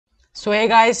So hey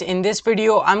guys, in this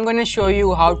video I'm going to show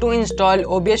you how to install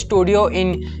OBS Studio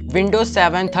in Windows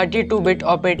 7 32-bit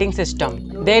operating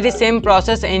system. There is same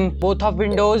process in both of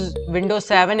Windows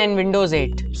 7 and Windows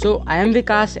 8. So I am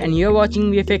Vikas and you are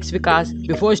watching VFX Vikas.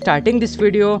 Before starting this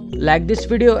video, like this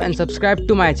video and subscribe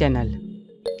to my channel.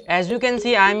 As you can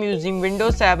see, I am using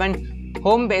Windows 7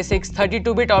 Home Basics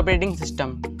 32-bit operating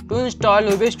system. To install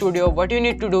OBS Studio, what you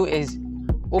need to do is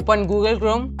open Google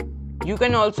Chrome. You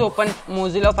can also open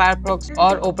Mozilla Firefox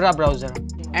or Opera browser,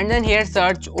 and then here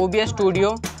search OBS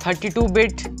Studio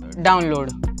 32-bit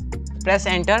download. Press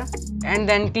enter and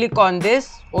then click on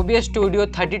this OBS Studio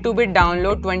 32-bit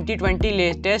download 2020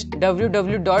 latest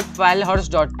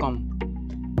www.filehorse.com,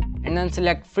 and then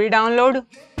select free download.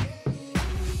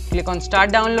 Click on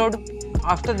start download.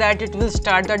 After that it will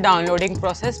start the downloading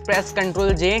process. Press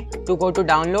Ctrl J to go to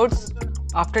downloads.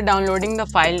 After downloading the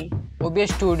file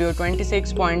OBS Studio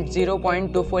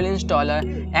 26.0.2 full installer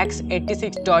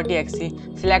x86.exe,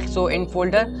 select show in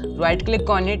folder, right click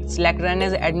on it, select run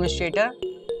as administrator,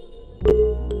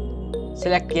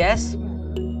 select yes,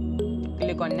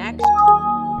 click on next.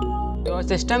 Your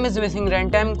system is missing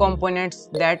runtime components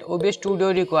that OBS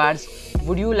Studio requires.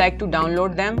 Would you like to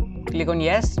download them? Click on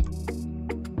yes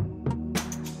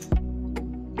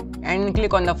and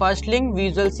click on the first link,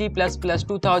 Visual C++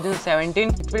 2017.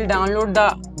 It will download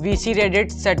the VC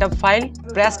Reddit setup file.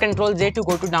 Press Ctrl J to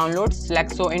go to downloads,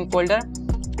 select show in folder,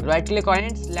 right click on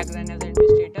it, select run as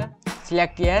administrator,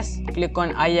 select yes, click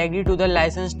on I agree to the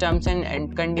license terms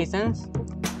and conditions,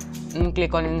 and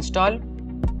click on install.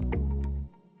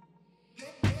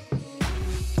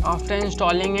 After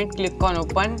installing it, click on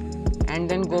open and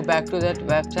then go back to that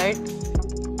website.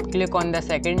 Click on the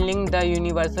second link, the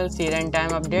universal C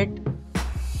runtime update,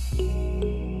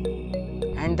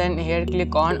 and then here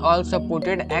click on all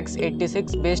supported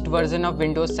x86 based version of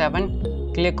Windows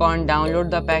 7. Click on download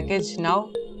the package now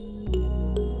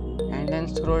and then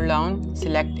scroll down,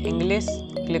 select English,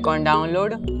 click on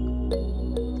download,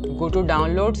 go to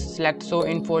downloads, select show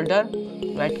in folder,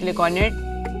 right click on it,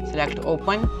 select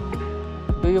open.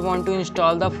 Do you want to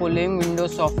install the following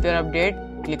Windows software update?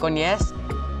 Click on yes,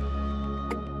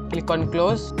 click on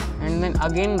close, and then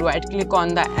again right click on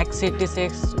the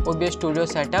x86 OBS Studio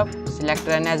setup, select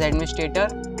run as administrator,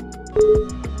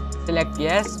 select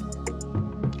yes,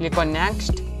 click on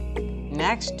next,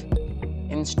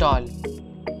 install.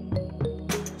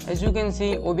 As you can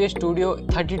see, OBS Studio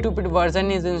 32-bit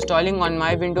version is installing on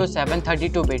my Windows 7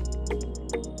 32-bit.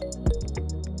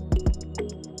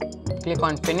 Click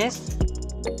on finish.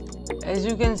 As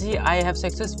you can see, I have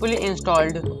successfully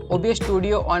installed OBS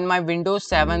Studio on my Windows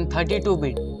 7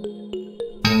 32-bit.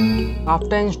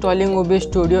 After installing OBS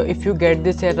Studio, if you get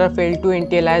this error failed to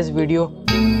initialize video,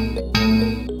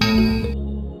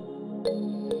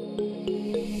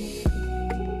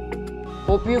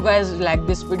 hope you guys like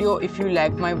this video. If you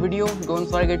like my video, don't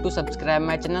forget to subscribe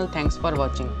my channel. Thanks for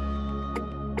watching.